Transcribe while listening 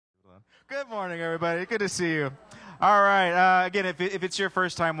Good morning, everybody. Good to see you. All right. Again, if it's your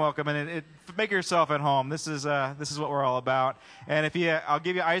first time, welcome, and make yourself at home. This is what we're all about. And I'll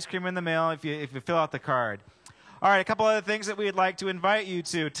give you ice cream in the mail if you fill out the card. All right, a couple other things that we'd like to invite you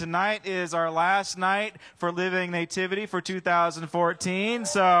to. Tonight is our last night for Living Nativity for 2014.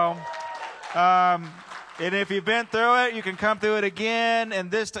 So, and if you've been through it, you can come through it again.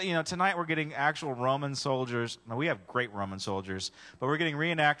 And tonight we're getting actual Roman soldiers. Now, we have great Roman soldiers, but we're getting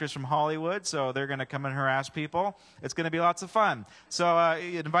reenactors from Hollywood, so they're going to come and harass people. It's going to be lots of fun. So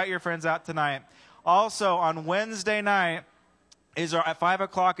invite your friends out tonight. Also, on Wednesday night, at 5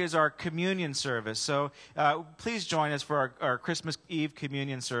 o'clock is our communion service. So please join us for our Christmas Eve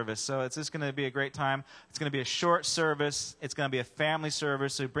communion service. So it's just going to be a great time. It's going to be a short service. It's going to be a family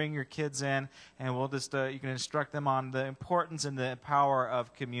service. So bring your kids in, and we'll just you can instruct them on the importance and the power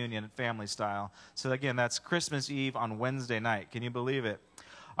of communion, family style. So again, that's Christmas Eve on Wednesday night. Can you believe it?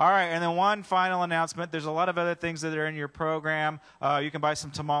 All right, and then one final announcement. There's a lot of other things that are in your program. You can buy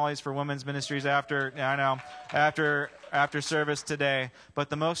some tamales for women's ministries after service today. But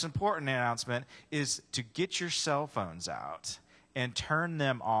the most important announcement is to get your cell phones out and turn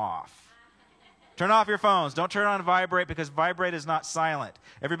them off. Turn off your phones. Don't turn on vibrate, because vibrate is not silent.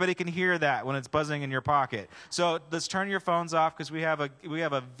 Everybody can hear that when it's buzzing in your pocket. So let's turn your phones off, because we have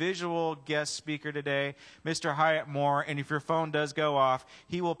a visual guest speaker today, Mr. Hyatt Moore. And if your phone does go off,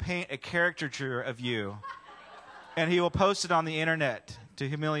 he will paint a caricature of you, and he will post it on the internet to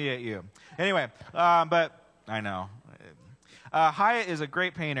humiliate you. Anyway, but I know. Hyatt is a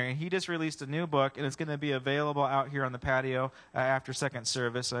great painter, and he just released a new book, and it's going to be available out here on the patio after second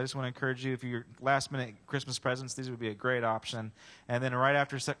service. So I just want to encourage you, if you're last-minute Christmas presents, these would be a great option. And then right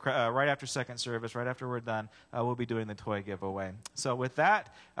after second service, right after we're done, we'll be doing the toy giveaway. So with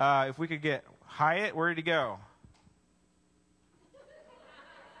that, if we could get Hyatt, where did he go?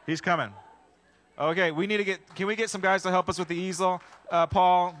 He's coming. Okay, can we get some guys to help us with the easel,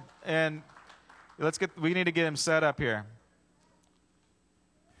 Paul? And we need to get him set up here.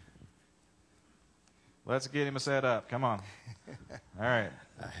 Let's get him set up. Come on. All right.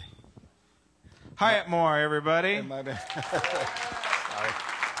 Hyatt Moore, everybody. My bad. Sorry.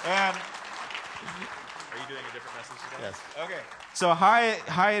 And are you doing a different message today? Yes. Okay. So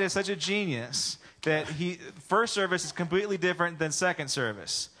Hyatt is such a genius that first service is completely different than second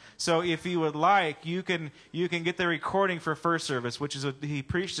service. So if you would like, you can get the recording for first service, which is he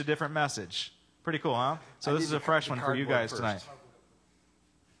preached a different message. Pretty cool, huh? So this is a fresh one for you guys first tonight.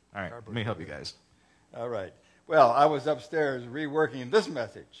 All right. Let me help you guys. All right. Well, I was upstairs reworking this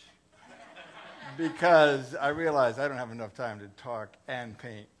message because I realized I don't have enough time to talk and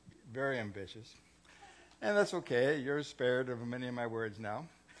paint. Very ambitious. And that's okay. You're spared of many of my words now.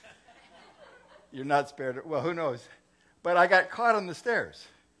 You're not spared. Well, who knows? But I got caught on the stairs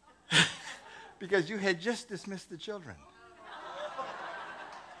because you had just dismissed the children.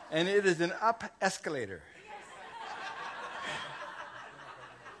 And it is an up escalator.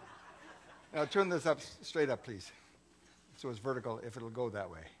 Now turn this up straight up, please, so it's vertical, if it'll go that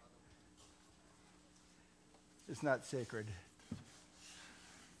way. It's not sacred.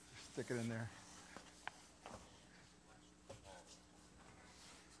 Stick it in there.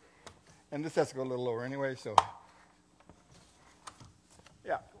 And this has to go a little lower anyway, so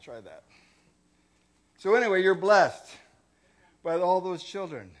yeah, try that. So anyway, you're blessed by all those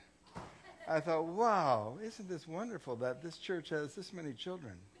children. I thought, wow, isn't this wonderful that this church has this many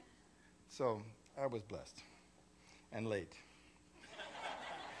children? So I was blessed and late.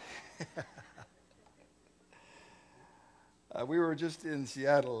 We were just in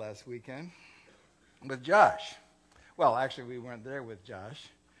Seattle last weekend with Josh. Well, actually, we weren't there with Josh,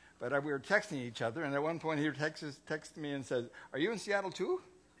 but we were texting each other, and at one point he texted me and said, "Are you in Seattle too?"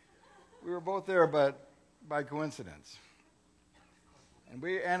 We were both there, but by coincidence. And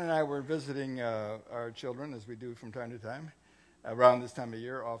Ann and I were visiting our children, as we do from time to time, around this time of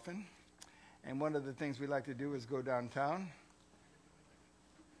year often. And one of the things we like to do is go downtown.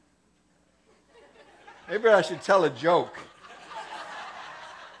 Maybe I should tell a joke.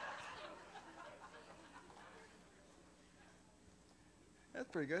 That's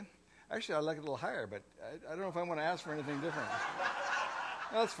pretty good. Actually, I'd like it a little higher, but I don't know if I want to ask for anything different.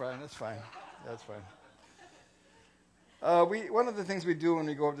 That's fine. One of the things we do when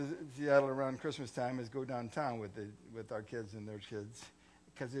we go up to Seattle around Christmas time is go downtown with our kids and their kids,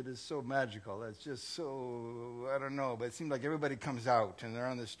 because it is so magical. It's just so, I don't know, but it seems like everybody comes out and they're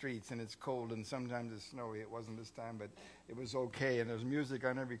on the streets and it's cold and sometimes it's snowy. It wasn't this time, but it was okay. And there's music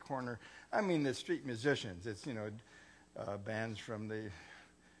on every corner. I mean, the street musicians. It's, bands from the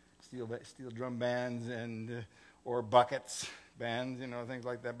steel drum bands or buckets bands, things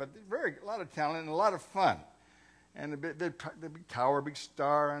like that. But a lot of talent and a lot of fun. And the big tower, big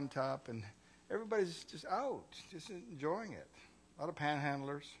star on top, and everybody's just out, just enjoying it. A lot of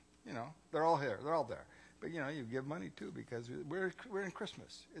panhandlers, they're all here, they're all there. But you give money too because we're in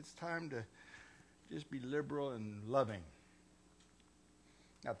Christmas. It's time to just be liberal and loving.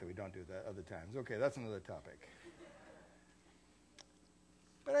 Not that we don't do that other times. Okay, that's another topic.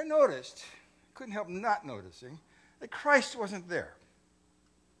 But I noticed, couldn't help not noticing, that Christ wasn't there.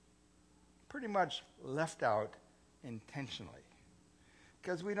 Pretty much left out intentionally.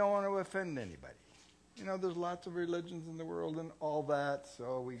 Because we don't want to offend anybody. There's lots of religions in the world and all that,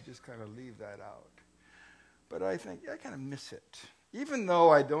 so we just kind of leave that out. But I think I kind of miss it. Even though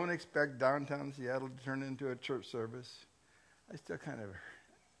I don't expect downtown Seattle to turn into a church service, I still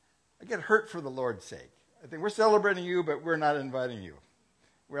I get hurt for the Lord's sake. I think we're celebrating you, but we're not inviting you.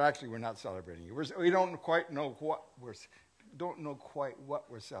 We're not celebrating you. We don't quite know what we're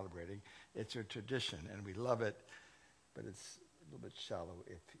celebrating. It's a tradition, and we love it, but it's a little bit shallow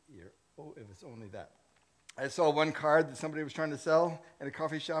if it's only that. I saw one card that somebody was trying to sell in a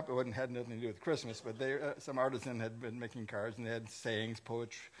coffee shop. It had nothing to do with Christmas, but some artisan had been making cards, and they had sayings,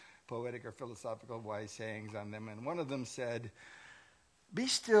 poetic or philosophical wise sayings on them, and one of them said, "Be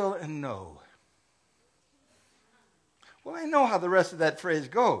still and know." Well, I know how the rest of that phrase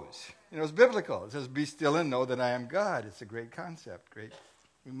goes. It's biblical. It says, "Be still and know that I am God." It's a great concept, great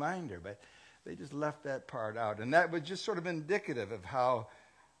reminder, but they just left that part out, and that was just sort of indicative of how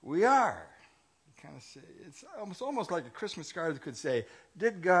we are. Kind of say, it's almost like a Christmas card could say,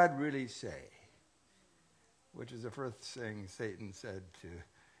 "Did God really say?" Which is the first thing Satan said to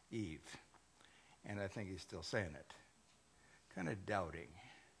Eve. And I think he's still saying it. Kind of doubting.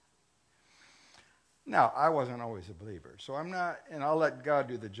 Now, I wasn't always a believer, so I'm not, and I'll let God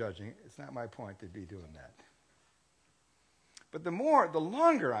do the judging. It's not my point to be doing that. But the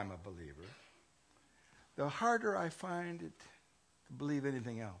longer I'm a believer, the harder I find it to believe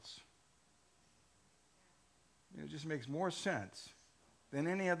anything else. It just makes more sense than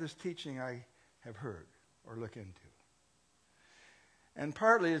any other teaching I have heard or look into. And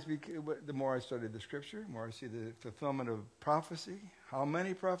partly it's because the more I study the Scripture, the more I see the fulfillment of prophecy. How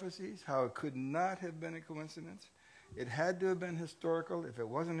many prophecies? How it could not have been a coincidence. It had to have been historical. If it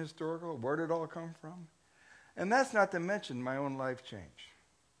wasn't historical, where did it all come from? And that's not to mention my own life change.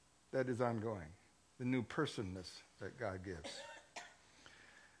 That is ongoing. The new personness that God gives.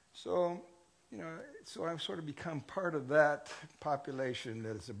 So I've sort of become part of that population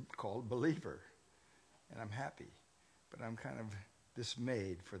that is called believer. And I'm happy. But I'm kind of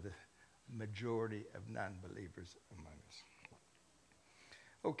dismayed for the majority of non-believers among us.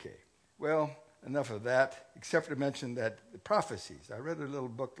 Okay, well, enough of that, except to mention that the prophecies. I read a little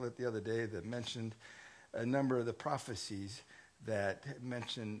booklet the other day that mentioned a number of the prophecies that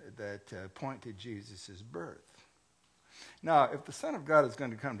point to Jesus' birth. Now, if the Son of God is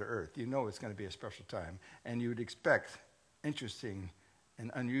going to come to earth, it's going to be a special time, and you would expect interesting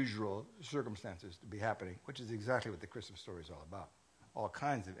and unusual circumstances to be happening, which is exactly what the Christmas story is all about. All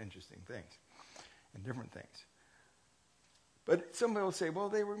kinds of interesting things and different things. But somebody will say, well,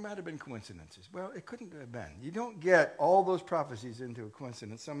 they might have been coincidences. Well, it couldn't have been. You don't get all those prophecies into a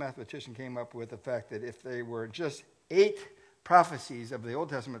coincidence. Some mathematician came up with the fact that if they were just 8 prophecies of the Old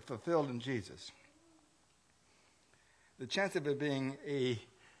Testament fulfilled in Jesus, the chance of it being a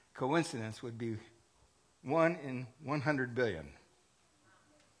coincidence would be 1 in 100 billion.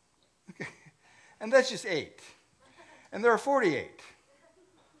 Okay. And that's just 8. And there are 48.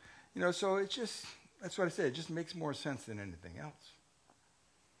 So it's just, that's what I say, it just makes more sense than anything else.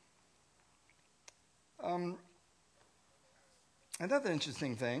 Another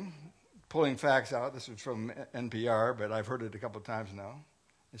interesting thing, pulling facts out, this was from NPR, but I've heard it a couple of times now.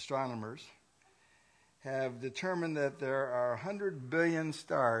 Astronomers have determined that there are 100 billion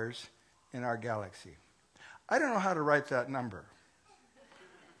stars in our galaxy. I don't know how to write that number.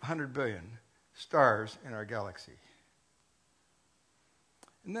 100 billion stars in our galaxy.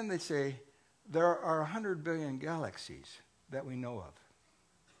 And then they say there are 100 billion galaxies that we know of.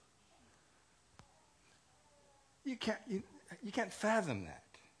 You can't fathom that.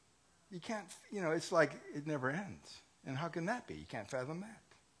 You can't, it's like it never ends. And how can that be? You can't fathom that.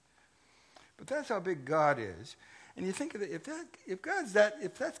 But that's how big God is. And you think of it,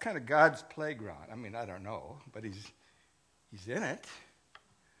 if that's kind of God's playground, I don't know, but he's in it.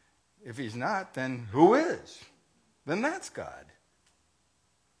 If he's not, then who is? Then that's God.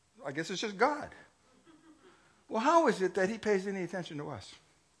 I guess it's just God. Well, how is it that he pays any attention to us?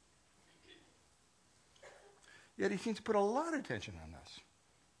 Yet he seems to put a lot of attention on us,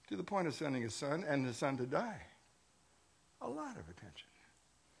 to the point of sending his son and his son to die. A lot of attention.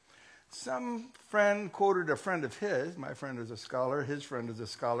 Some friend quoted a friend of his. My friend is a scholar. His friend is a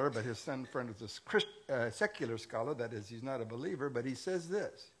scholar, but his friend is a secular scholar. That is, he's not a believer, but he says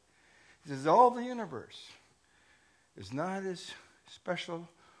this. He says, all the universe is not as special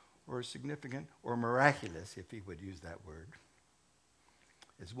or significant or miraculous, if he would use that word,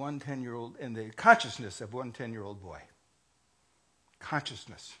 as one 10-year-old, in the consciousness of one 10-year-old boy.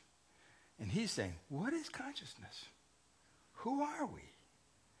 Consciousness. And he's saying, what is consciousness? Who are we?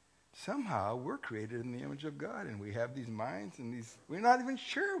 Somehow we're created in the image of God, and we have these minds, and we're not even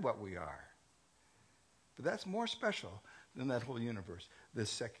sure what we are. But that's more special than that whole universe, this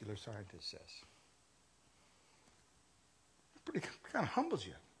secular scientist says. Pretty kind of humbles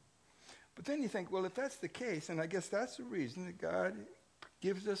you. But then you think, well, if that's the case, and I guess that's the reason that God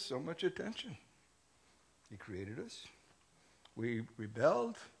gives us so much attention. He created us. We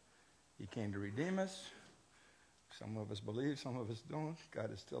rebelled. He came to redeem us. Some of us believe, some of us don't.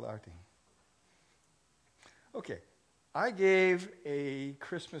 God is still acting. Okay, I gave a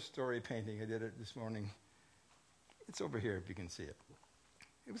Christmas story painting. I did it this morning. It's over here if you can see it.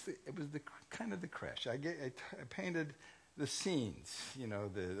 It was the kind of the crash. I painted the scenes,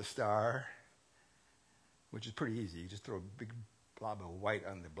 the star, which is pretty easy. You just throw a big blob of white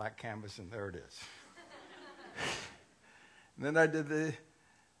on the black canvas, and there it is. And then I did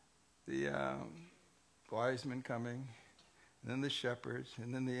the wise men coming, and then the shepherds,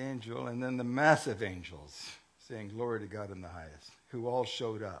 and then the angel, and then the massive angels saying, glory to God in the highest, who all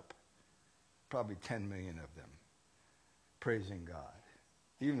showed up, probably 10 million of them, praising God.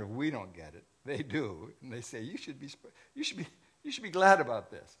 Even if we don't get it, they do, and they say, you should be glad about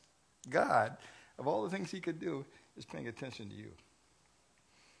this. God, of all the things he could do, is paying attention to you.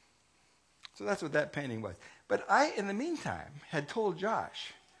 So that's what that painting was. But I, in the meantime, had told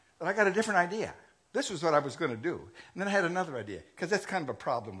Josh that I got a different idea. This was what I was going to do. And then I had another idea, because that's kind of a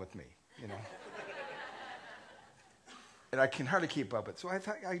problem with me, And I can hardly keep up with it. So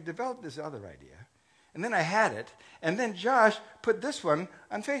I developed this other idea. And then I had it. And then Josh put this one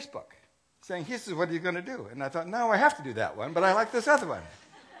on Facebook, saying, this is what he's going to do. And I thought, no, I have to do that one, but I like this other one.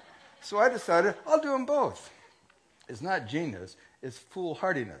 So I decided, I'll do them both. It's not genius, it's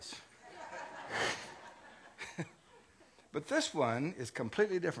foolhardiness. But this one is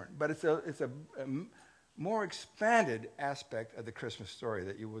completely different. But it's a more expanded aspect of the Christmas story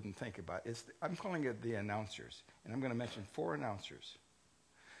that you wouldn't think about. I'm calling it the announcers. And I'm going to mention 4 announcers.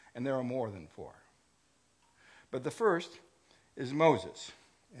 And there are more than 4. But the first is Moses.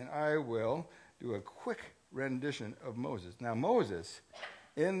 And I will do a quick rendition of Moses. Now, Moses,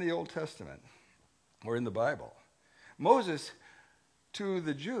 in the Old Testament, or in the Bible, Moses to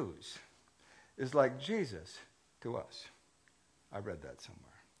the Jews is like Jesus to us. I read that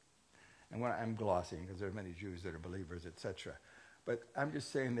somewhere. And when I'm glossing, because there are many Jews that are believers, etc. But I'm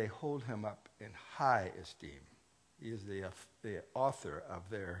just saying they hold him up in high esteem. He is the author of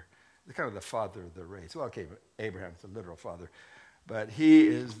kind of the father of the race. Well, okay, Abraham's the literal father. But he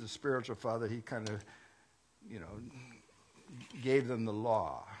is the spiritual father. He kind of, gave them the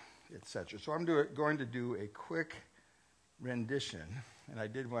law, etc. So I'm going to do a quick rendition. And I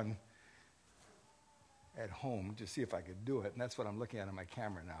did one at home to see if I could do it. And that's what I'm looking at on my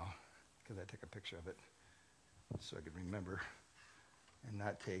camera now, because I took a picture of it so I could remember and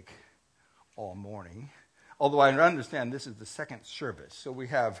not take all morning. Although I understand this is the second service, so we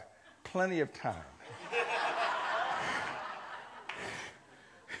have plenty of time.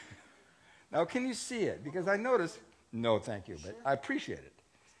 Now, can you see it? Because I noticed, no, thank you, but I appreciate it.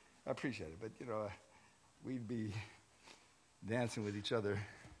 But, we'd be dancing with each other.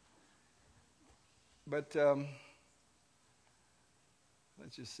 But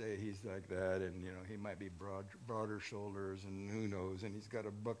let's just say he's like that, and, he might be broader shoulders, and who knows, and he's got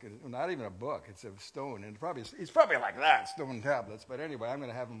a book, not even a book, it's a stone, and he's probably like that, stone tablets, but anyway, I'm going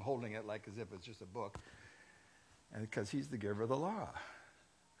to have him holding it like as if it's just a book, and because he's the giver of the law.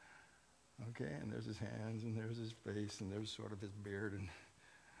 Okay, and there's his hands, and there's his face, and there's sort of his beard, and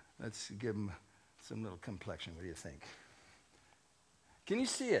let's give him some little complexion. What do you think? Can you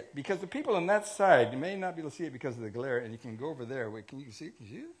see it? Because the people on that side, you may not be able to see it because of the glare, and you can go over there. Wait, can you see it? Can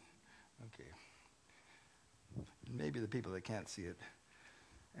you see it? Okay. Maybe the people that can't see it,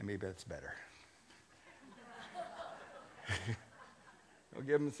 and maybe that's better. We'll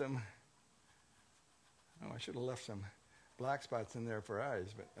give them some. Oh, I should have left some black spots in there for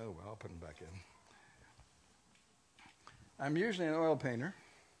eyes, but oh well, I'll put them back in. I'm usually an oil painter,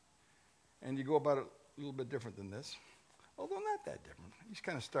 and you go about it a little bit different than this, although not that different. You just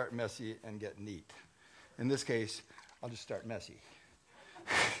kind of start messy and get neat. In this case, I'll just start messy.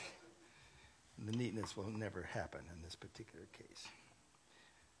 The neatness will never happen in this particular case.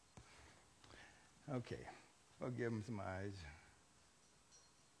 Okay, we'll give him some eyes.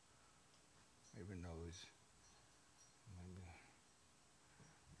 Maybe a nose. Maybe.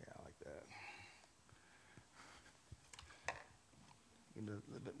 Yeah, like that. Give him a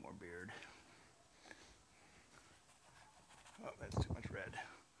little bit more beard. Oh, that's too much red.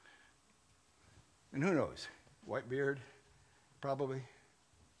 And who knows? White beard, probably.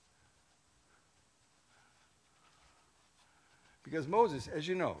 Because Moses, as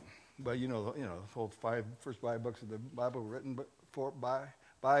you know, but the whole first 5 books of the Bible were written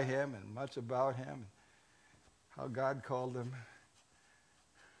by him, and much about him, and how God called him.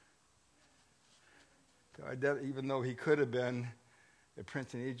 So even though he could have been a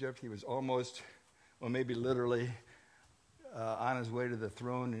prince in Egypt, he was almost, well, maybe literally, on his way to the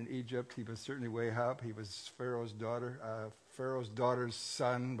throne in Egypt. He was certainly way up. He was Pharaoh's daughter's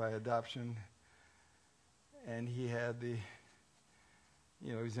son by adoption, and he had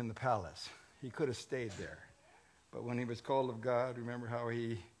he was in the palace. He could have stayed there. But when he was called of God, remember how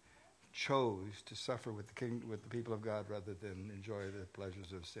he chose to suffer with the people of God rather than enjoy the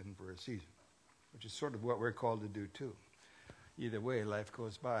pleasures of sin for a season, which is sort of what we're called to do too. Either way, life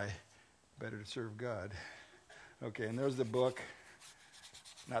goes by. Better to serve God. Okay, and there's the book.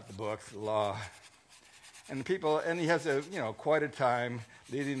 Not the book, the law. And the people, and he has quite a time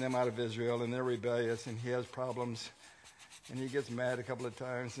leading them out of Israel, and they're rebellious, and he has problems. And he gets mad a couple of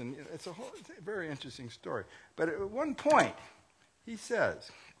times, and it's a very interesting story. But at one point, he says,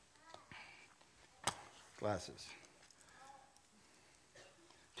 glasses,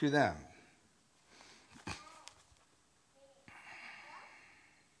 to them,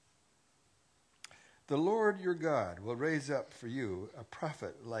 the Lord your God will raise up for you a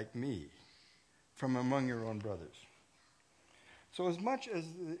prophet like me from among your own brothers. So as much as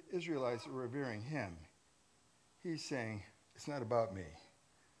the Israelites are revering him, he's saying, it's not about me.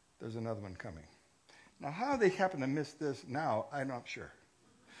 There's another one coming. Now, how they happen to miss this now, I'm not sure.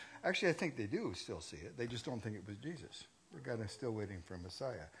 Actually, I think they do still see it. They just don't think it was Jesus. They're kind of still waiting for a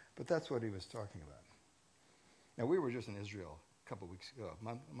Messiah. But that's what he was talking about. Now, we were just in Israel a couple of weeks ago,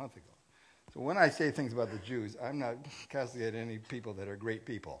 a month ago. So when I say things about the Jews, I'm not casting at any people that are great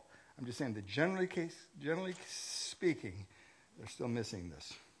people. I'm just saying that generally speaking, they're still missing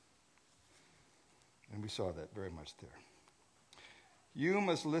this. And we saw that very much there. You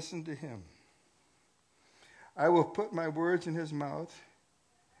must listen to him. I will put my words in his mouth,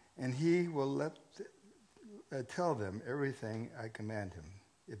 and he will tell them everything I command him.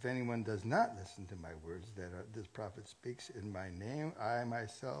 If anyone does not listen to my words that this prophet speaks in my name, I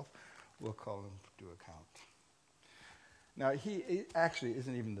myself will call him to account. Now, he actually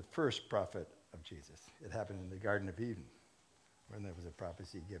isn't even the first prophet of Jesus. It happened in the Garden of Eden, when there was a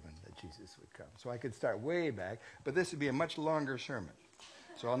prophecy given that Jesus would come. So I could start way back, but this would be a much longer sermon.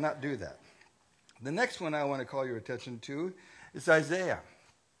 So I'll not do that. The next one I want to call your attention to is Isaiah.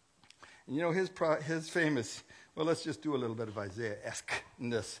 And his famous, well, let's just do a little bit of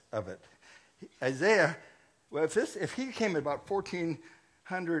Isaiah-esque-ness of it. Isaiah, well, if he came about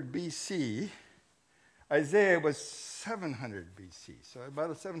 1400 BC, Isaiah was 700 BC, so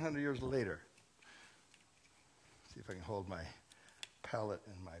about 700 years later. See if I can hold my palette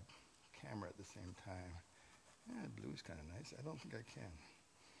and my camera at the same time. Yeah, blue's kind of nice. I don't think I can.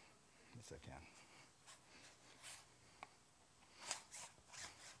 Yes, I can.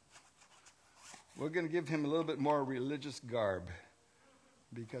 We're going to give him a little bit more religious garb,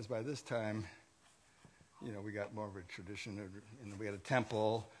 because by this time, we got more of a tradition, and we had a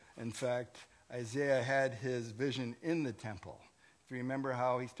temple. In fact, Isaiah had his vision in the temple. If you remember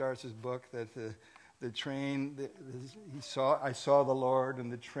how he starts his book, that the train, I saw the Lord, and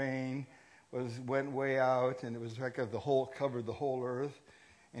the train went way out, and it was like covered the whole earth.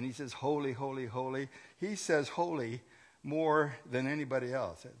 And he says, holy, holy, holy. He says holy more than anybody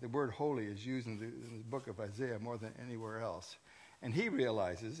else. The word holy is used in the book of Isaiah more than anywhere else. And he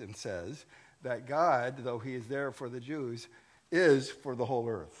realizes and says that God, though he is there for the Jews, is for the whole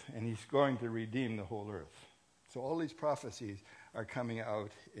earth. And he's going to redeem the whole earth. So all these prophecies are coming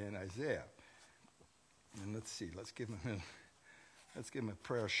out in Isaiah. And let's see, let's give him a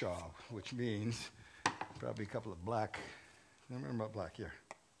prayer shawl, which means probably a couple of black, remember about black here,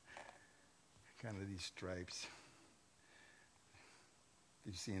 kind of these stripes.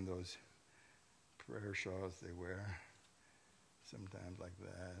 You've seen those prayer shawls they wear, sometimes like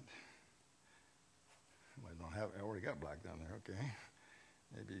that. Well, I already got black down there, okay.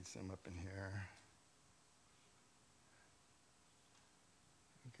 Maybe some up in here.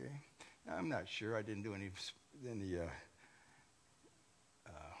 Okay. Now, I'm not sure. I didn't do any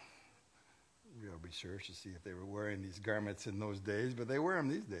real research to see if they were wearing these garments in those days, but they wear them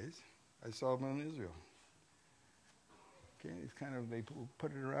these days. I saw them in Israel. Okay, it's kind of, they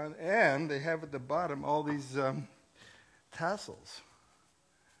put it around, and they have at the bottom all these tassels.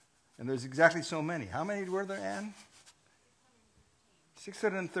 And there's exactly so many. How many were there, Anne?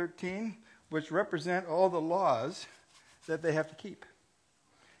 613, which represent all the laws that they have to keep.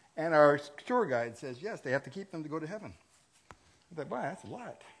 And our tour guide says, yes, they have to keep them to go to heaven. I thought, wow, that's a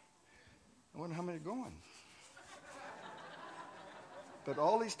lot. I wonder how many are going. But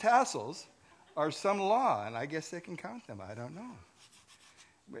all these tassels are some law, and I guess they can count them. I don't know.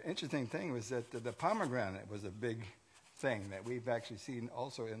 The interesting thing was that the pomegranate was a big thing that we've actually seen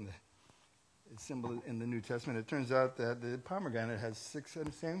also in the symbol in the New Testament. It turns out that the pomegranate has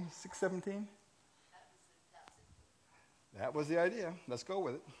 617. That was the idea. Let's go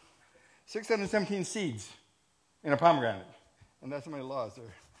with it. 617 seeds in a pomegranate. And that's how many laws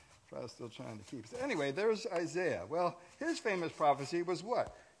they're still trying to keep. So anyway, there's Isaiah. Well, his famous prophecy was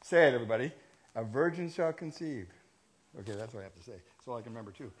what? Say it, everybody. A virgin shall conceive. Okay, that's what I have to say. That's all I can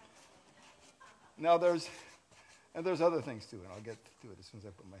remember, too. Now, there's other things, too, and I'll get to it as soon as I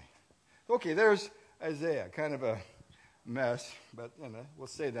put my... Okay, there's Isaiah. Kind of a mess, but we'll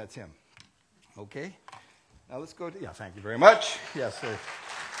say that's him. Okay? Now, let's go to... Yeah, thank you very much. Yes, sir.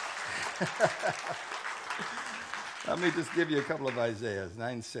 Let me just give you a couple of Isaiahs.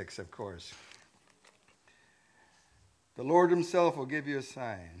 9:6, of course. The Lord himself will give you a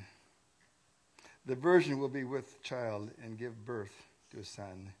sign. The virgin will be with child and give birth to a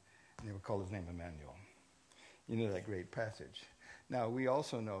son, and they will call his name Emmanuel. You know that great passage. Now, we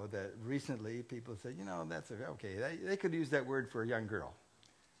also know that recently people say, that's okay. They could use that word for a young girl.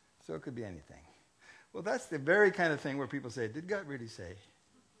 So it could be anything. Well, that's the very kind of thing where people say, did God really say?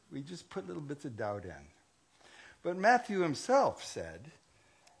 We just put little bits of doubt in. But Matthew himself said,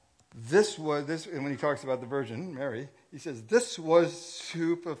 and when he talks about the Virgin, Mary, he says, this was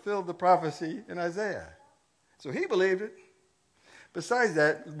to fulfill the prophecy in Isaiah. So he believed it. Besides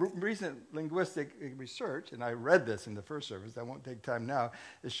that, recent linguistic research, and I read this in the first service, I won't take time now,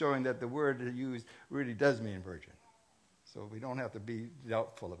 is showing that the word used really does mean virgin. So we don't have to be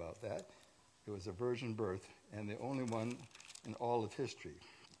doubtful about that. It was a virgin birth, and the only one in all of history.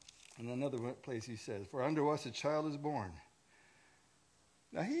 In another place he says, for unto us a child is born.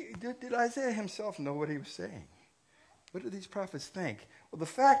 Now, did Isaiah himself know what he was saying? What do these prophets think? Well, the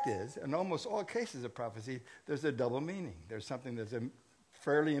fact is, in almost all cases of prophecy, there's a double meaning. There's something that's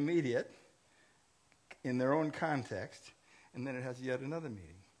fairly immediate in their own context, and then it has yet another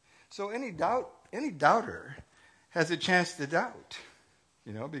meaning. So any doubter has a chance to doubt,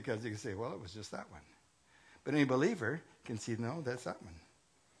 because you can say, well, it was just that one. But any believer can see, no, that's that one.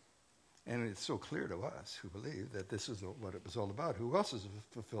 And it's so clear to us who believe that this is what it was all about. Who else has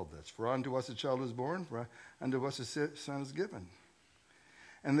fulfilled this? For unto us a child is born, for unto us a son is given.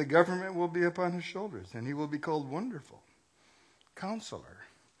 And the government will be upon his shoulders, and he will be called Wonderful, Counselor.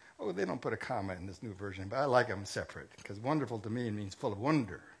 Oh, they don't put a comma in this new version, but I like them separate, because wonderful to me means full of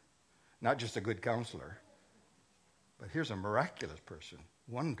wonder, not just a good counselor. But here's a miraculous person,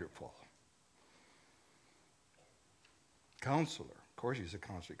 wonderful. Counselor. Of course he's a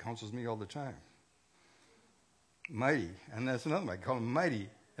counselor. He counsels me all the time. Mighty. And that's another one. I call him mighty.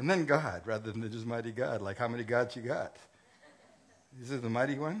 And then God, rather than just mighty God. Like how many gods you got? Is this the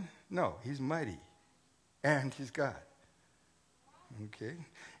mighty one? No, he's mighty. And he's God. Okay.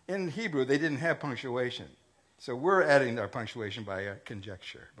 In Hebrew, they didn't have punctuation. So we're adding our punctuation by a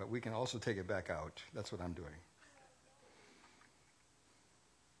conjecture. But we can also take it back out. That's what I'm doing.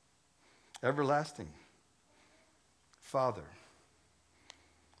 Everlasting. Father.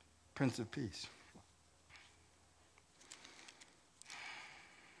 Prince of Peace.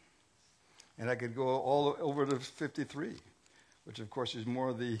 And I could go all over to 53, which of course is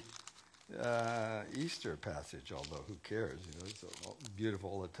more the Easter passage, although who cares? It's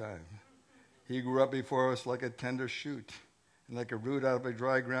beautiful all the time. He grew up before us like a tender shoot, and like a root out of a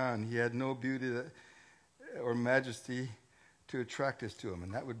dry ground. He had no beauty or majesty to attract us to him.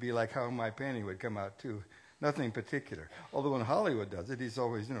 And that would be like how my painting would come out too. Nothing particular. Although when Hollywood does it, he's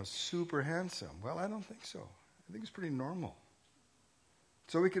always, super handsome. Well, I don't think so. I think it's pretty normal.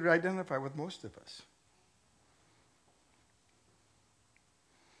 So we could identify with most of us.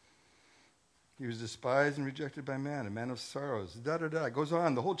 He was despised and rejected by man, a man of sorrows. Da-da-da. It goes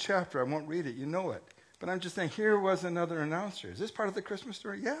on. The whole chapter, I won't read it. You know it. But I'm just saying, here was another announcer. Is this part of the Christmas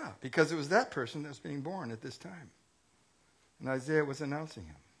story? Yeah, because it was that person that was being born at this time. And Isaiah was announcing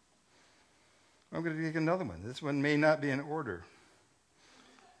him. I'm going to take another one. This one may not be in order.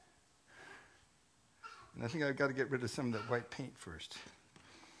 And I think I've got to get rid of some of that white paint first.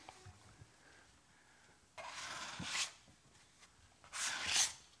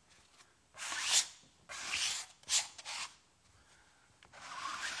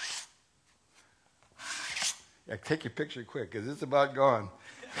 Yeah, take your picture quick, because it's about gone.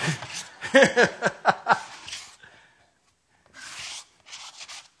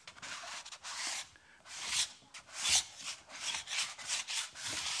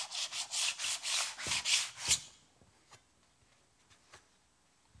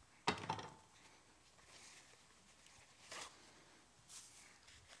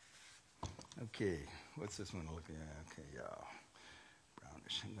 Okay, what's this one looking at? Okay, yeah,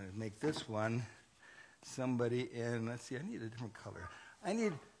 brownish. I'm going to make this one somebody in, let's see, I need a different color. I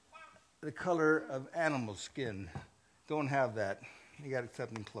need the color of animal skin. Don't have that. You got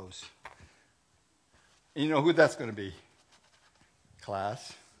something close. And you know who that's going to be?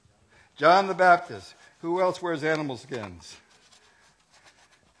 Class. John the Baptist. Who else wears animal skins?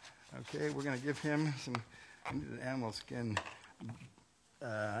 Okay, we're going to give him some animal skin.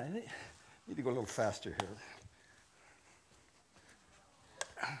 I need to go a little faster here.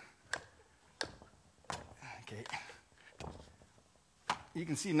 Okay. You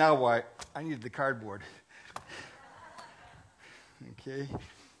can see now why I needed the cardboard. Okay,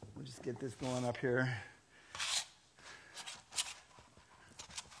 we'll just get this going up here.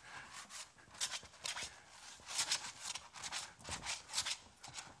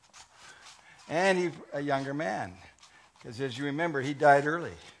 And he's a younger man, because as you remember, he died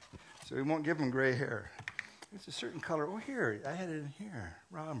early, so we won't give him gray hair. It's a certain color. Oh, here, I had it in here.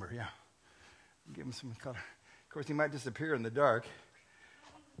 Remember, yeah. Give him some color. Of course, he might disappear in the dark.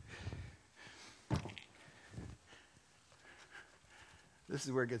 This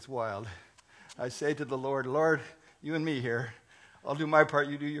is where it gets wild. I say to the Lord, Lord, you and me here. I'll do my part,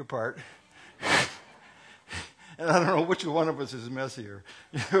 you do your part. And I don't know which one of us is messier.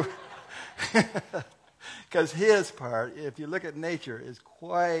 Because his part, if you look at nature, is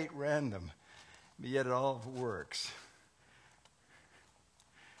quite random, but yet it all works.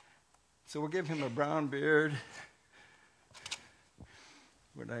 So we'll give him a brown beard.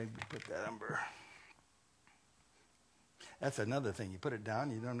 Where did I put that umber? That's another thing. You put it down,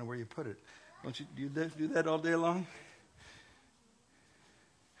 you don't know where you put it. Don't you do that all day long?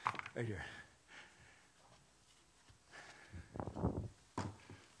 Right here.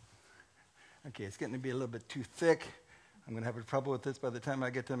 Okay, it's getting to be a little bit too thick. I'm going to have trouble with this by the time I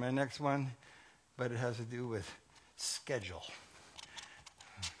get to my next one, but it has to do with schedule.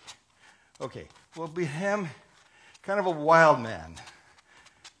 Okay, we'll be him, kind of a wild man.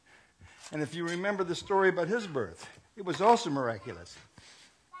 And if you remember the story about his birth, it was also miraculous.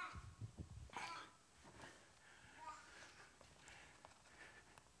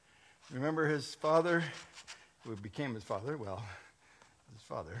 Remember his father, who became his father, his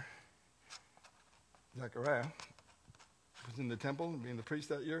father, Zechariah, was in the temple, being the priest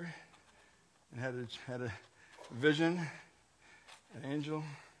that year, and had a vision, an angel,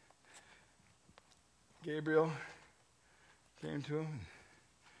 Gabriel, came to him, and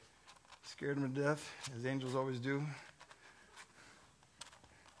scared him to death, as angels always do.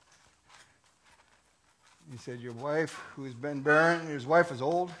 He said, your wife, who's been barren, his wife was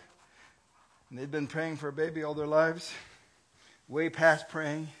old, and they'd been praying for a baby all their lives, way past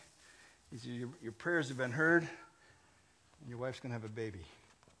praying. He said, your prayers have been heard, and your wife's going to have a baby.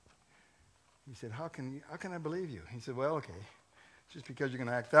 He said, how can I believe you? He said, well, okay, just because you're going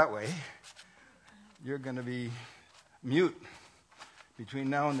to act that way, you're going to be mute between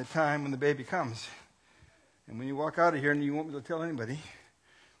now and the time when the baby comes. And when you walk out of here, and you won't be able to tell anybody,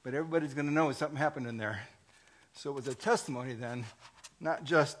 but everybody's going to know something happened in there. So it was a testimony then, not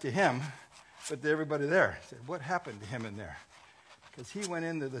just to him, but to everybody there. He said, what happened to him in there? Because he went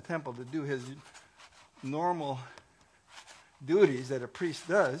into the temple to do his normal duties that a priest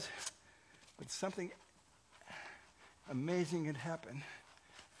does, but something amazing had happened.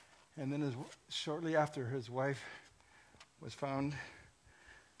 And then shortly after, his wife was found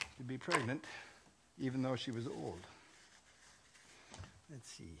to be pregnant, even though she was old. Let's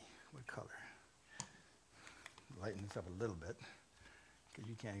see, what color? Lighten this up a little bit, because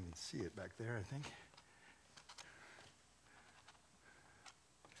you can't even see it back there, I think.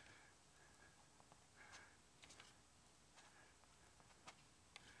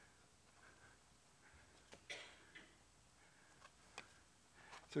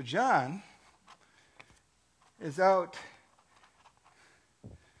 So John is out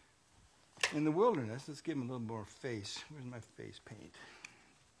in the wilderness. Let's give him a little more face. Where's my face paint?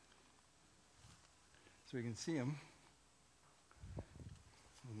 So we can see him.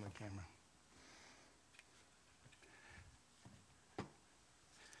 Where's my camera?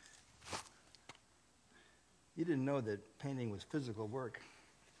 He didn't know that painting was physical work.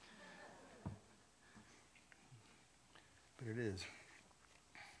 But it is.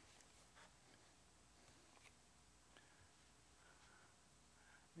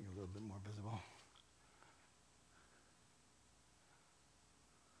 Make it a little bit more visible.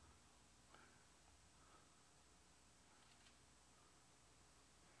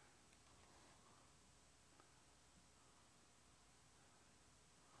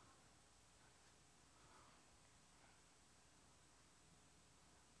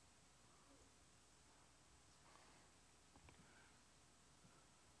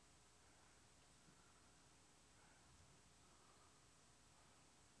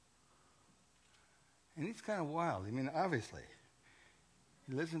 And he's kind of wild. I mean, obviously.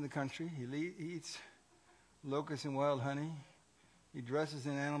 He lives in the country. He eats locusts and wild honey. He dresses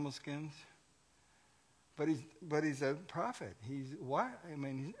in animal skins. But he's a prophet. He's wild. I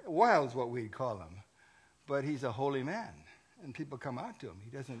mean, wild is what we'd call him. But he's a holy man. And people come out to him.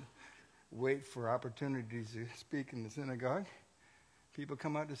 He doesn't wait for opportunities to speak in the synagogue. People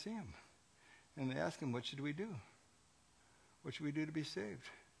come out to see him. And they ask him, what should we do? What should we do to be saved?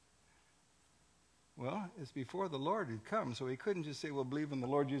 Well, it's before the Lord had come, so he couldn't just say, well, believe in the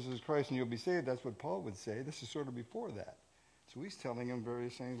Lord Jesus Christ and you'll be saved. That's what Paul would say. This is sort of before that. So he's telling him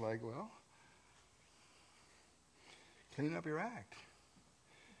various things like, well, clean up your act.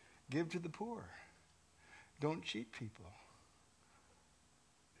 Give to the poor. Don't cheat people.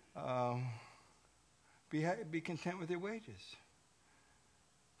 Be content with your wages.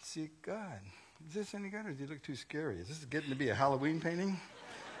 Seek God. Is this any good or does he look too scary? Is this getting to be a Halloween painting?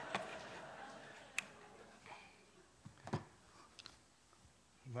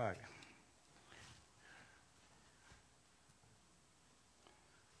 But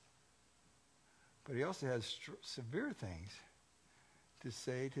he also has severe things to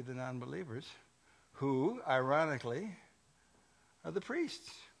say to the non-believers who, ironically, are the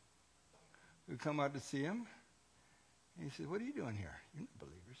priests who come out to see him. And he says, what are you doing here? You're not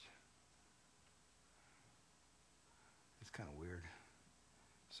believers. It's kind of weird.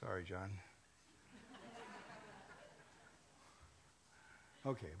 Sorry, John.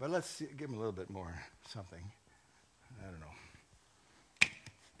 Okay, but let's give him a little bit more something. I don't know.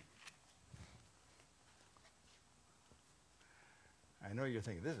 I know you're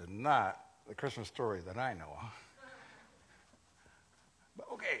thinking, this is not the Christmas story that I know. But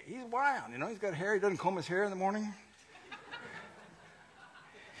okay, he's wild, he's got hair, he doesn't comb his hair in the morning.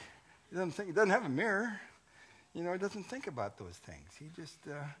 He doesn't have a mirror. He doesn't think about those things. He just,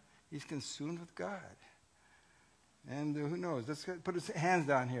 he's consumed with God. And who knows? Let's put his hands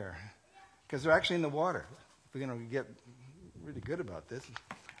down here. Because they're actually in the water. If we're going to get really good about this,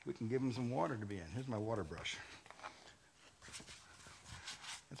 we can give him some water to be in. Here's my water brush.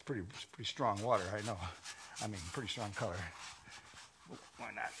 It's pretty strong water, I know. I mean, pretty strong color. Why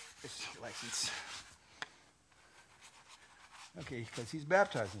not? It's license. Okay, because he's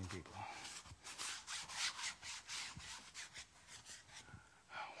baptizing people.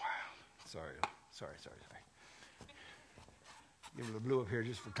 Oh, wow. Sorry. Give it a blue up here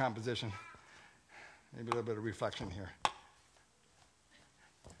just for composition. Maybe a little bit of reflection here.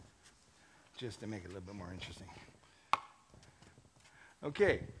 Just to make it a little bit more interesting.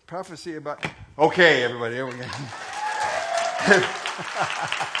 Okay, prophecy about... Okay, everybody, here we go.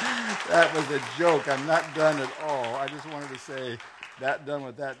 That was a joke. I'm not done at all. I just wanted to say that done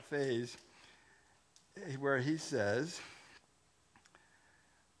with that phase where he says...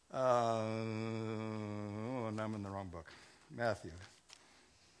 now I'm in the wrong book. Matthew.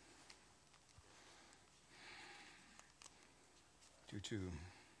 Two.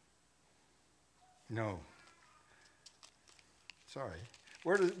 No. Sorry.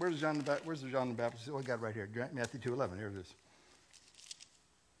 Where's John the Baptist? Oh, I got it right here. Matthew 2:11. Here it is.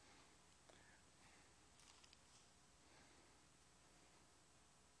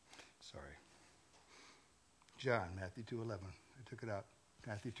 Sorry. John, Matthew 2:11. I took it out.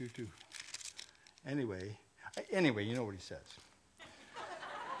 Matthew 2:2. Anyway, you know what he says.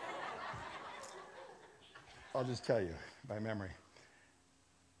 I'll just tell you by memory.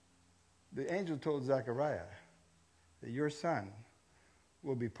 The angel told Zechariah that your son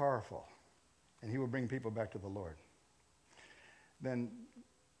will be powerful and he will bring people back to the Lord. Then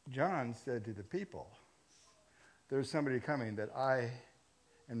John said to the people, there's somebody coming that I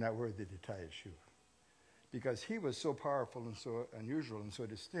am not worthy to tie his shoe. Because he was so powerful and so unusual and so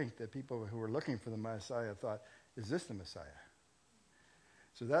distinct that people who were looking for the Messiah thought, is this the Messiah?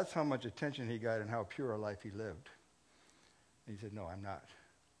 So that's how much attention he got and how pure a life he lived. And he said, no, I'm not.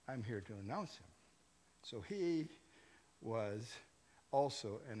 I'm here to announce him. So he was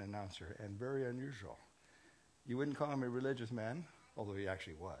also an announcer and very unusual. You wouldn't call him a religious man, although he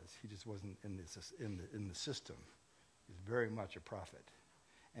actually was. He just wasn't in the system. He was very much a prophet.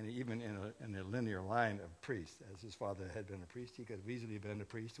 And even in a linear line of priests, as his father had been a priest, he could have easily been a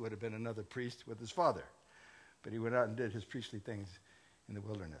priest, would have been another priest with his father. But he went out and did his priestly things in the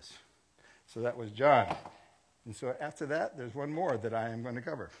wilderness. So that was John. And so after that, there's one more that I am going to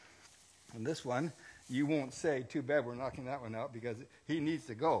cover. And this one, you won't say, too bad we're knocking that one out, because he needs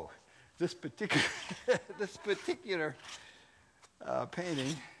to go. This particular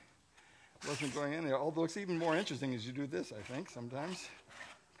painting wasn't going in there, although it's even more interesting as you do this, I think, sometimes.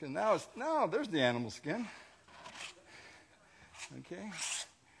 Because now there's the animal skin. Okay?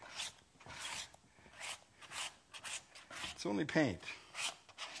 It's only paint.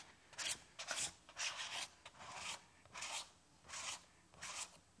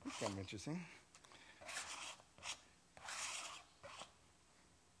 That's kind of interesting.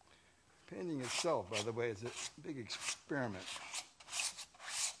 Painting itself, by the way, is a big experiment.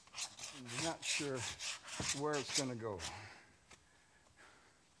 I'm not sure where it's going to go.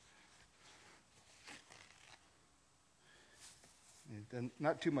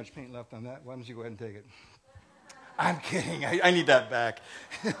 Not too much paint left on that. Why don't you go ahead and take it? I'm kidding. I need that back.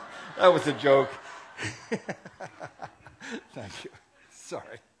 That was a joke. Thank you.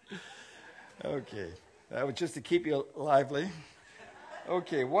 Sorry. Okay. That was just to keep you lively.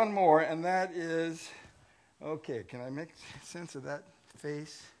 Okay, one more, and that is, okay, can I make sense of that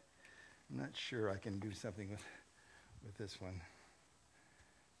face? I'm not sure I can do something with this one.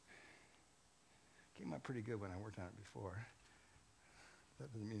 Came out pretty good when I worked on it before.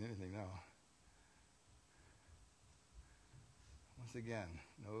 That doesn't mean anything now. Once again,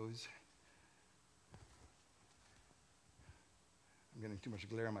 nose. I'm getting too much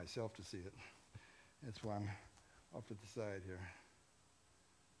glare on myself to see it. That's why I'm off to the side here.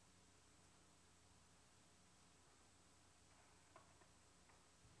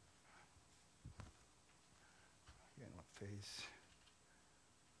 Again, what face?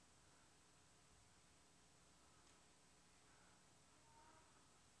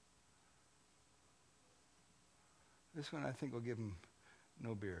 This one I think will give him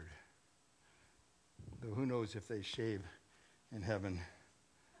no beard. Though who knows if they shave in heaven.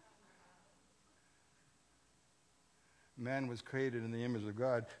 Man was created in the image of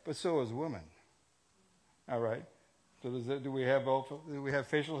God, but so is woman. All right. So do we have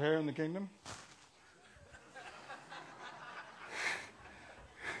facial hair in the kingdom?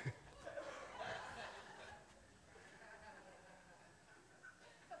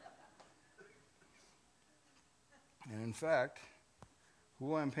 And in fact,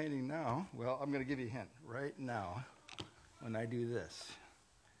 who I'm painting now, well, I'm going to give you a hint. Right now, when I do this,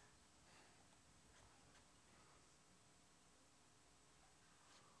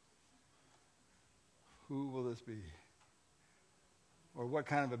 who will this be? Or what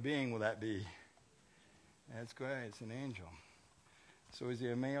kind of a being will that be? That's great. It's an angel. So is he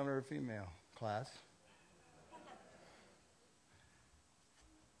a male or a female? Class?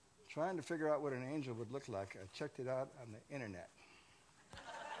 Trying to figure out what an angel would look like, I checked it out on the internet.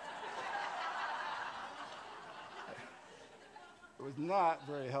 It was not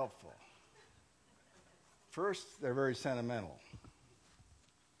very helpful. First, they're very sentimental.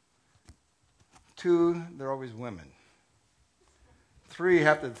 2, they're always women. 3,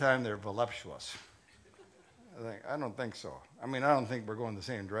 half the time, they're voluptuous. I don't think so. I mean, I don't think we're going the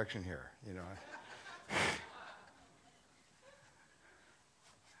same direction here, you know.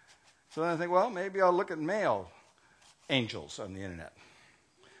 So then I think, well, maybe I'll look at male angels on the internet.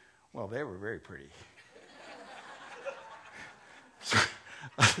 Well, they were very pretty.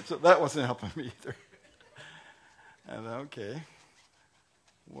 So that wasn't helping me either. And okay,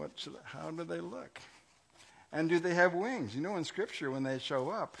 how do they look? And do they have wings? You know, in Scripture, when they show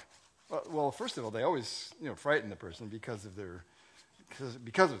up, well, first of all, they always, frighten the person because of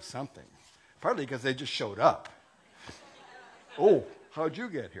something. Partly because they just showed up. Oh, how'd you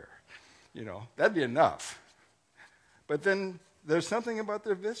get here? That'd be enough. But then there's something about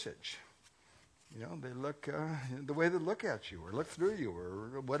their visage. They look, the way they look at you or look through you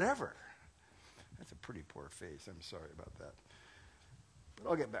or whatever. That's a pretty poor face. I'm sorry about that. But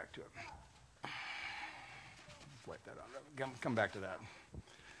I'll get back to it. Wipe that out. Come back to that.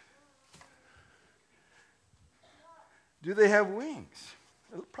 Do they have wings?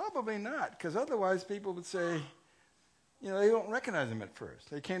 Probably not, because otherwise people would say, they don't recognize them at first.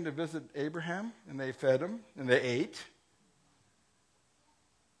 They came to visit Abraham, and they fed him, and they ate.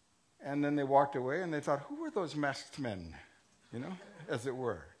 And then they walked away, and they thought, who were those masked men, as it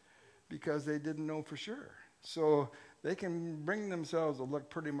were, because they didn't know for sure. So they can bring themselves to look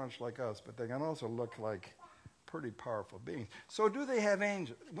pretty much like us, but they can also look like pretty powerful beings. So do they have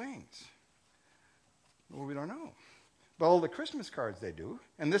wings? Well, we don't know. But all the Christmas cards they do,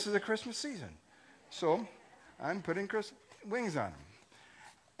 and this is a Christmas season. So I'm putting wings on them.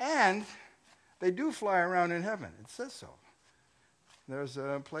 And they do fly around in heaven. It says so. There's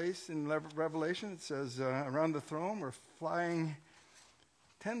a place in Revelation that says around the throne we're flying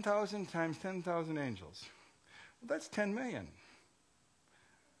 10,000 times 10,000 angels. Well, that's 10 million.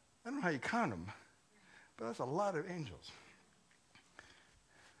 I don't know how you count them, but that's a lot of angels.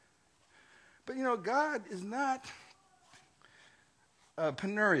 But you know, God is not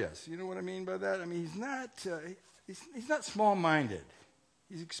penurious. You know what I mean by that? I mean, he's not small-minded.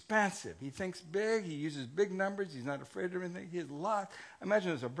 He's expansive. He thinks big. He uses big numbers. He's not afraid of anything. He has a lot. I imagine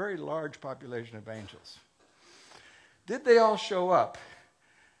there's a very large population of angels. Did they all show up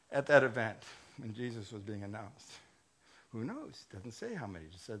at that event when Jesus was being announced? Who knows? It doesn't say how many.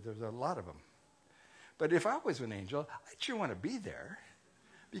 It just said there's a lot of them. But if I was an angel, I'd sure want to be there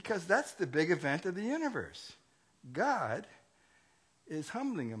because that's the big event of the universe. God is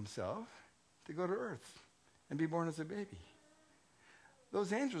humbling himself to go to earth and be born as a baby.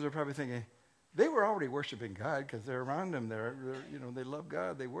 Those angels are probably thinking, they were already worshiping God because they're around him. They love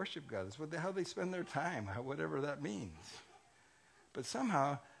God. They worship God. That's how they spend their time, whatever that means. But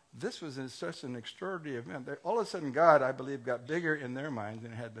somehow, this was such an extraordinary event. All of a sudden, God, I believe, got bigger in their minds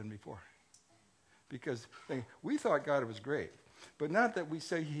than it had been before. Because we thought God was great. But not that we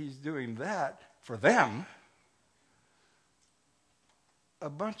say he's doing that for them. A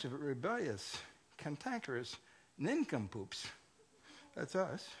bunch of rebellious, cantankerous nincompoops. That's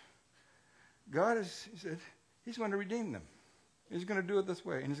us. God he said, he's going to redeem them. He's going to do it this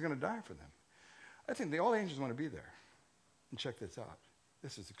way, and he's going to die for them. I think all angels want to be there. And check this out.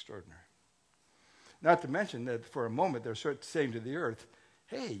 This is extraordinary. Not to mention that for a moment they're sort of saying to the earth,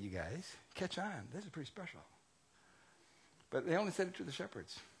 hey, you guys, catch on. This is pretty special. But they only said it to the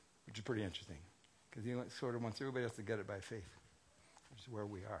shepherds, which is pretty interesting. Because he sort of wants everybody else to get it by faith, which is where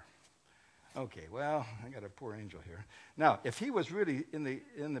we are. Okay, well, I got a poor angel here. Now, if he was really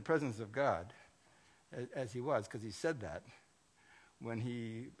in the presence of God, as he was, because he said that, when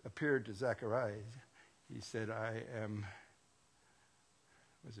he appeared to Zacharias, he said, I am,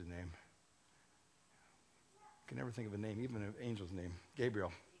 what's his name? I can never think of a name, even an angel's name.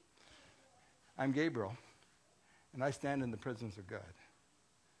 Gabriel. I'm Gabriel, and I stand in the presence of God.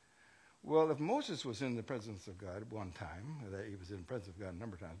 Well, if Moses was in the presence of God at one time, that he was in the presence of God a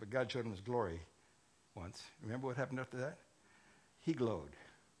number of times, but God showed him his glory once. Remember what happened after that? He glowed.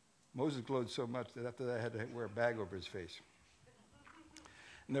 Moses glowed so much that after that I had to wear a bag over his face.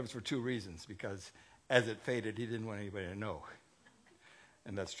 And that was for two reasons, because as it faded, he didn't want anybody to know.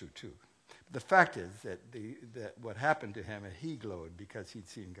 And that's true too. But the fact is that what happened to him, he glowed because he'd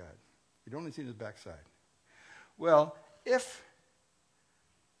seen God. He'd only seen his backside. Well, if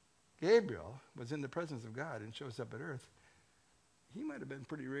Gabriel was in the presence of God and shows up at earth, he might have been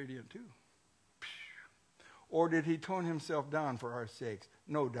pretty radiant too. Or did he tone himself down for our sakes?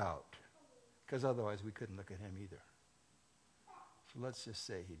 No doubt. Because otherwise we couldn't look at him either. So let's just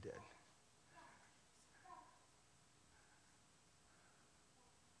say he did.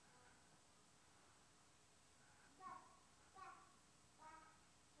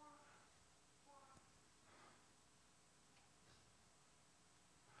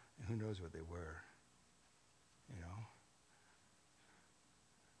 And who knows what they were, you know.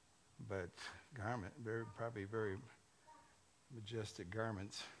 But probably very majestic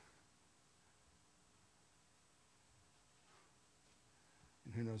garments.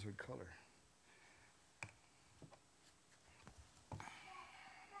 And who knows what color.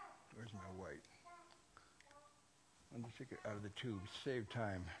 Where's my white? Let me take it out of the tube, save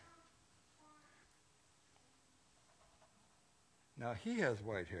time. Now he has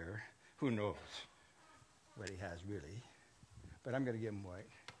white hair. Who knows what he has really? But I'm going to give him white.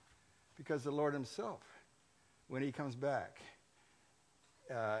 Because the Lord himself, when he comes back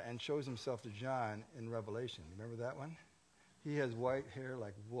and shows himself to John in Revelation, remember that one? He has white hair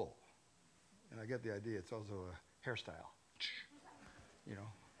like wool. And I get the idea, it's also a hairstyle. You know,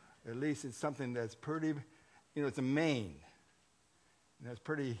 at least it's something that's pretty, you know, it's a mane. And it's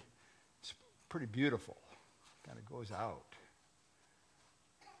pretty beautiful. Kind of goes out.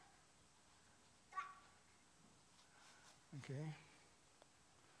 Okay.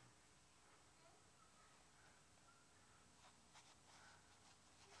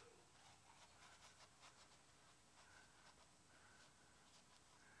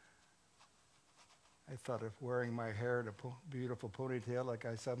 I thought of wearing my hair in a beautiful ponytail like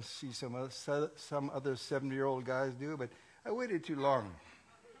I see some other 70-year-old guys do, but I waited too long.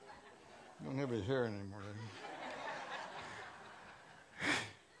 I don't have his hair anymore.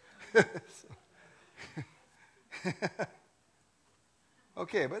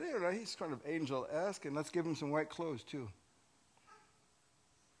 Okay, but anyway, he's kind of angel-esque, and let's give him some white clothes, too.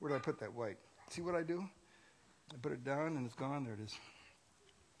 Where did I put that white? See what I do? I put it down, and it's gone. There it is.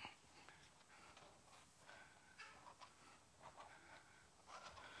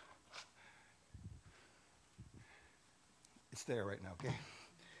 It's there right now, okay?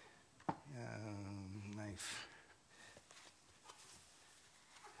 Knife.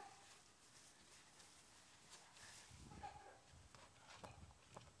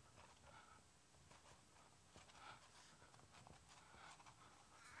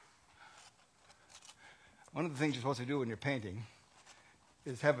 One of the things you're supposed to do when you're painting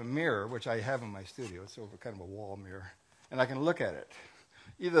is have a mirror, which I have in my studio. It's over kind of a wall mirror, and I can look at it.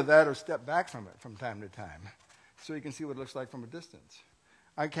 Either that or step back from it from time to time so you can see what it looks like from a distance.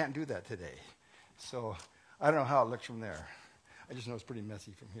 I can't do that today, so I don't know how it looks from there. I just know it's pretty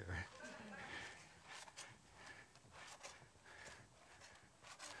messy from here.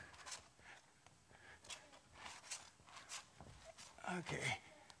 Okay,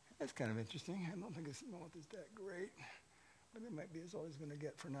 that's kind of interesting. I don't think it's that great, but it might be as all he's going to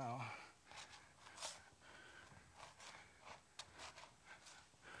get for now.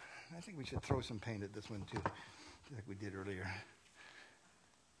 I think we should throw some paint at this one too, like we did earlier,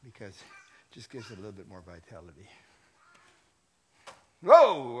 because it just gives it a little bit more vitality.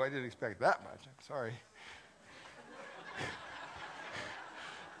 Whoa! I didn't expect that much. I'm sorry.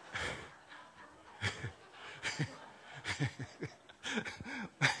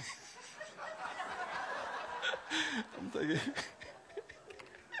 I'm thinking, if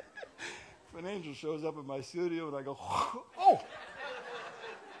an angel shows up in my studio and I go, oh,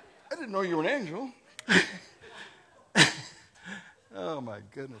 I didn't know you were an angel. Oh my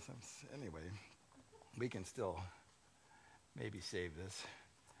goodness. Anyway, we can still maybe save this.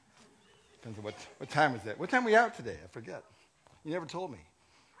 Depends on what time is it. What time are we out today? I forget. You never told me.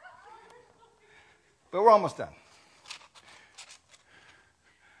 But we're almost done.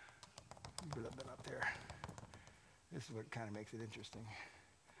 Put that up there. This is what kind of makes it interesting.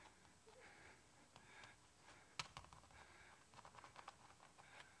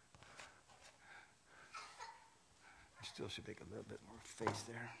 I still should make a little bit more face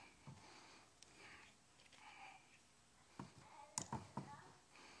there.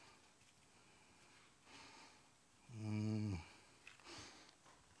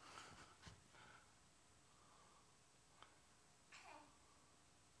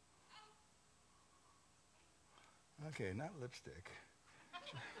 Okay, not lipstick.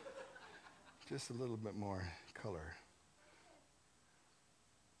 Just a little bit more color.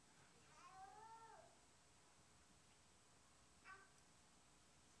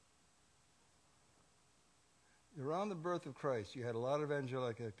 Around the birth of Christ, you had a lot of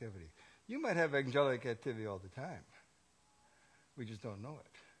angelic activity. You might have angelic activity all the time. We just don't know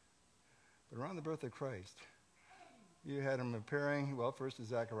it. But around the birth of Christ, you had him appearing, well, first to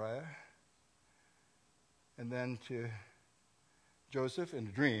Zechariah, and then to Joseph in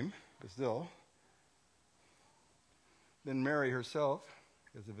a dream, but still. Then Mary herself,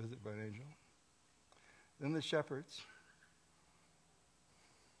 as a visit by an angel. Then the shepherds.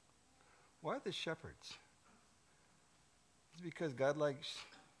 Why the shepherds? Is it because God likes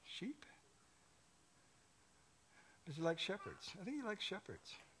sheep? Does he like shepherds? I think he likes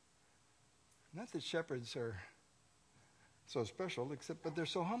shepherds. Not that shepherds are so special, but they're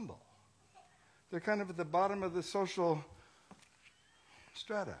so humble. They're kind of at the bottom of the social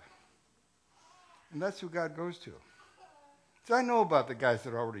strata. And that's who God goes to. So I know about the guys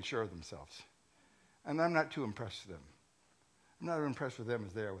that are already sure of themselves. And I'm not too impressed with them. I'm not as impressed with them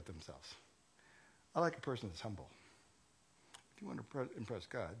as they are with themselves. I like a person that's humble. If you want to impress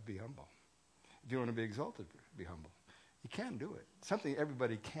God, be humble. If you want to be exalted, be humble. You can do it. Something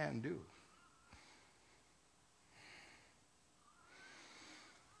everybody can do.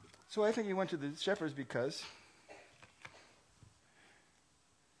 So I think he went to the shepherds because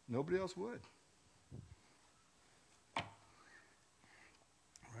nobody else would. I'm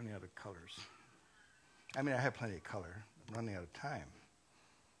running out of colors. I mean, I have plenty of color. I'm running out of time.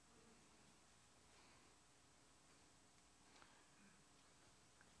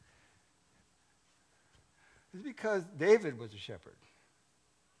 It's because David was a shepherd.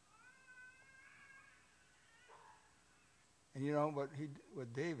 And you know what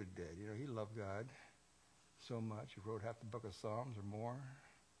David did? You know, he loved God so much. He wrote half the book of Psalms or more.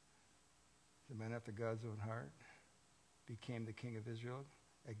 The man after God's own heart became the king of Israel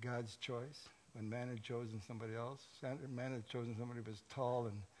at God's choice. When man had chosen somebody else, man had chosen somebody who was tall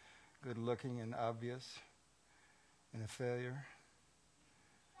and good looking and obvious and a failure.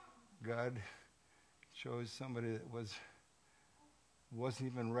 God chose somebody that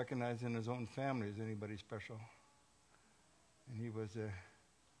wasn't even recognized in his own family as anybody special. And he was a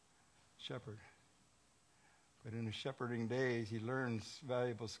shepherd. But in his shepherding days, he learns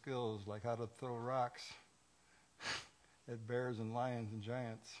valuable skills like how to throw rocks at bears and lions and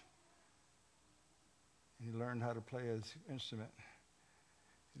giants. And he learned how to play his instrument.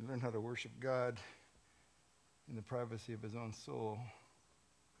 He learned how to worship God in the privacy of his own soul.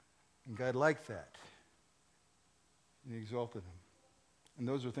 And God liked that. And he exalted him. And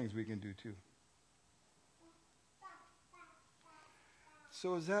those are things we can do too.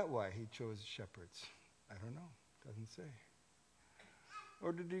 So is that why he chose shepherds? I don't know. Doesn't say.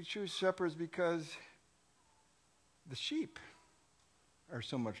 Or did he choose shepherds because the sheep are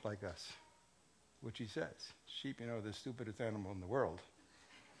so much like us? Which he says. Sheep, the stupidest animal in the world.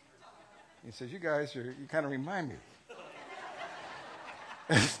 He says, you kind of remind me.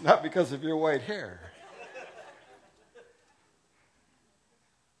 It's not because of your white hair.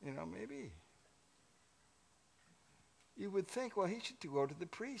 Maybe. You would think, well, he should go to the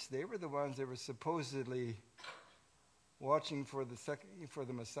priests. They were the ones that were supposedly watching for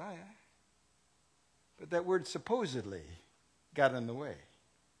the Messiah. But that word supposedly got in the way.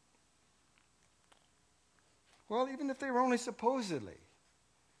 Well, even if they were only supposedly,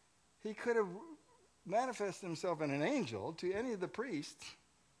 he could have manifested himself in an angel to any of the priests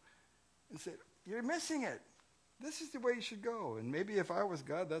and said, you're missing it. This is the way you should go. And maybe if I was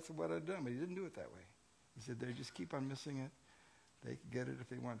God, that's what I'd done. But he didn't do it that way. He said, they just keep on missing it. They can get it if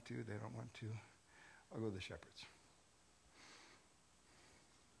they want to. They don't want to. I'll go to the shepherds.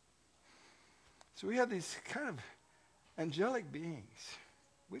 So we have these kind of angelic beings.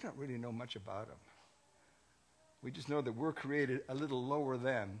 We don't really know much about them. We just know that we're created a little lower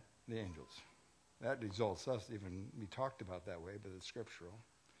than the angels. That exalts us to even be talked about that way, but it's scriptural.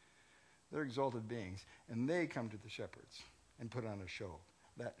 They're exalted beings, and they come to the shepherds and put on a show.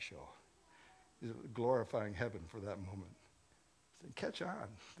 That show is glorifying heaven for that moment. So catch on.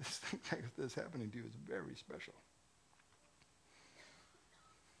 This thing that's happening to you is very special.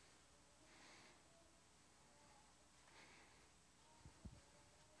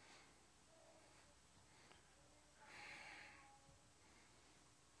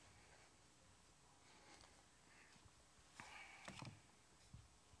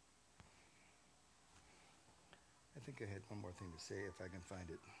 I think I had one more thing to say if I can find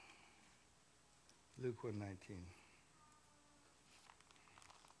it. Luke 1:19.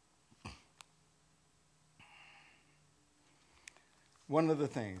 One of the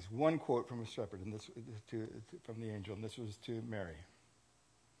things, one quote from a shepherd, and this from the angel, and this was to Mary.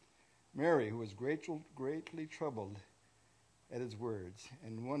 Mary, who was greatly troubled at his words,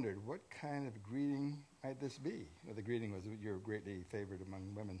 and wondered what kind of greeting might this be. Well, the greeting was, "You're greatly favored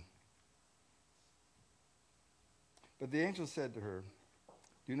among women." But the angel said to her,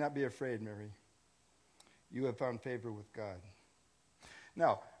 "Do not be afraid, Mary. You have found favor with God."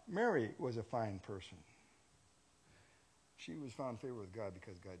 Now, Mary was a fine person. She was found favor with God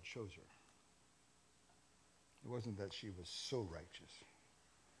because God chose her. It wasn't that she was so righteous.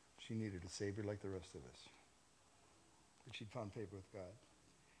 She needed a Savior like the rest of us. But she'd found favor with God.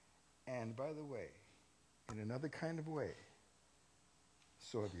 And by the way, in another kind of way,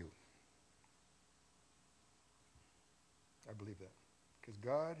 so have you. I believe that. Because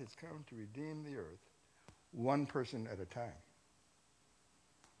God has come to redeem the earth one person at a time.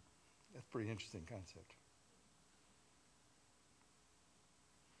 That's a pretty interesting concept.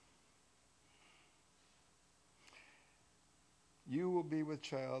 You will be with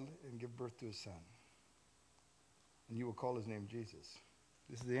child and give birth to a son. And you will call his name Jesus.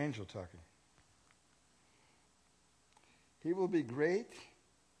 This is the angel talking. He will be great,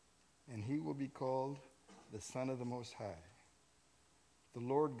 and he will be called the Son of the Most High. The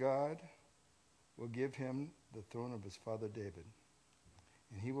Lord God will give him the throne of his father David,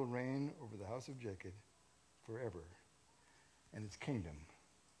 and he will reign over the house of Jacob forever, and his kingdom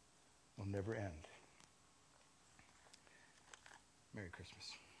will never end. Merry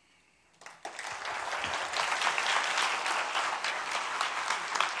Christmas.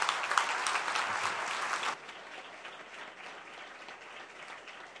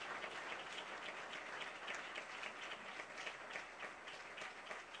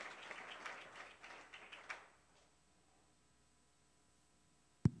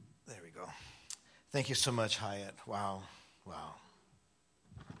 There we go. Thank you so much, Hyatt. Wow.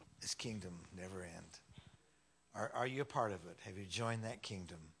 His kingdom never ends. Are you a part of it? Have you joined that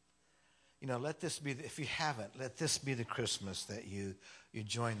kingdom? Let this be, if you haven't, let this be the Christmas that you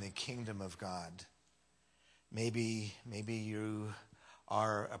join the kingdom of God. Maybe you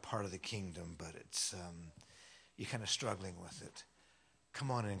are a part of the kingdom, but it's you're kind of struggling with it.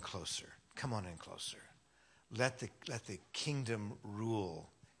 Come on in closer. Come on in closer. Let the kingdom rule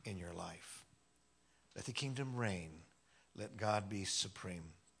in your life. Let the kingdom reign. Let God be supreme.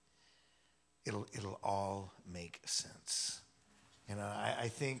 It'll all make sense. You know, I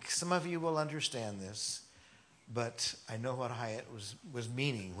think some of you will understand this, but I know what Hyatt was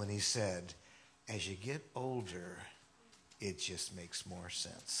meaning when he said, as you get older, it just makes more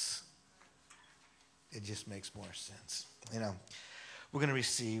sense. It just makes more sense. You know, we're going to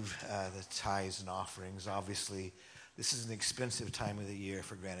receive the tithes and offerings. Obviously, this is an expensive time of the year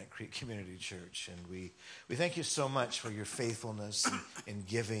for Granite Creek Community Church, and we thank you so much for your faithfulness in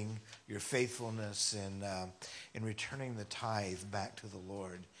giving, your faithfulness in returning the tithe back to the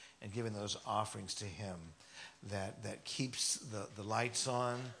Lord and giving those offerings to Him that keeps the lights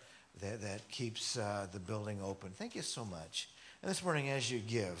on, that keeps the building open. Thank you so much. And this morning, as you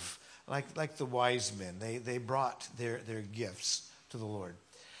give, like the wise men, they brought their gifts to the Lord.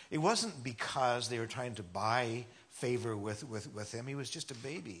 It wasn't because they were trying to buy favor with Him. He was just a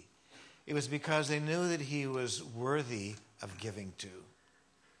baby. It was because they knew that He was worthy of giving to.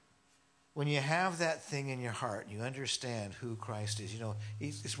 When you have that thing in your heart, you understand who Christ is. You know,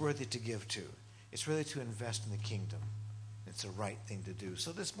 He's worthy to give to. It's worthy to invest in the kingdom. It's the right thing to do.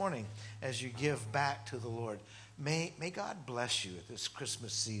 So this morning, as you give back to the Lord, may God bless you at this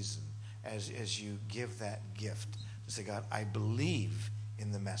Christmas season as you give that gift. Say, God, I believe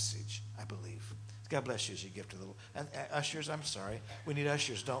in the message. I believe. God bless you as you give to the Lord. And ushers, I'm sorry. We need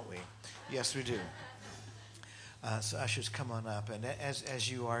ushers, don't we? Yes, we do. So ushers, come on up. And as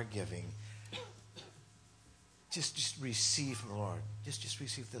you are giving, just receive from the Lord. Just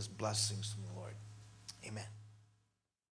receive those blessings from the Lord. Amen.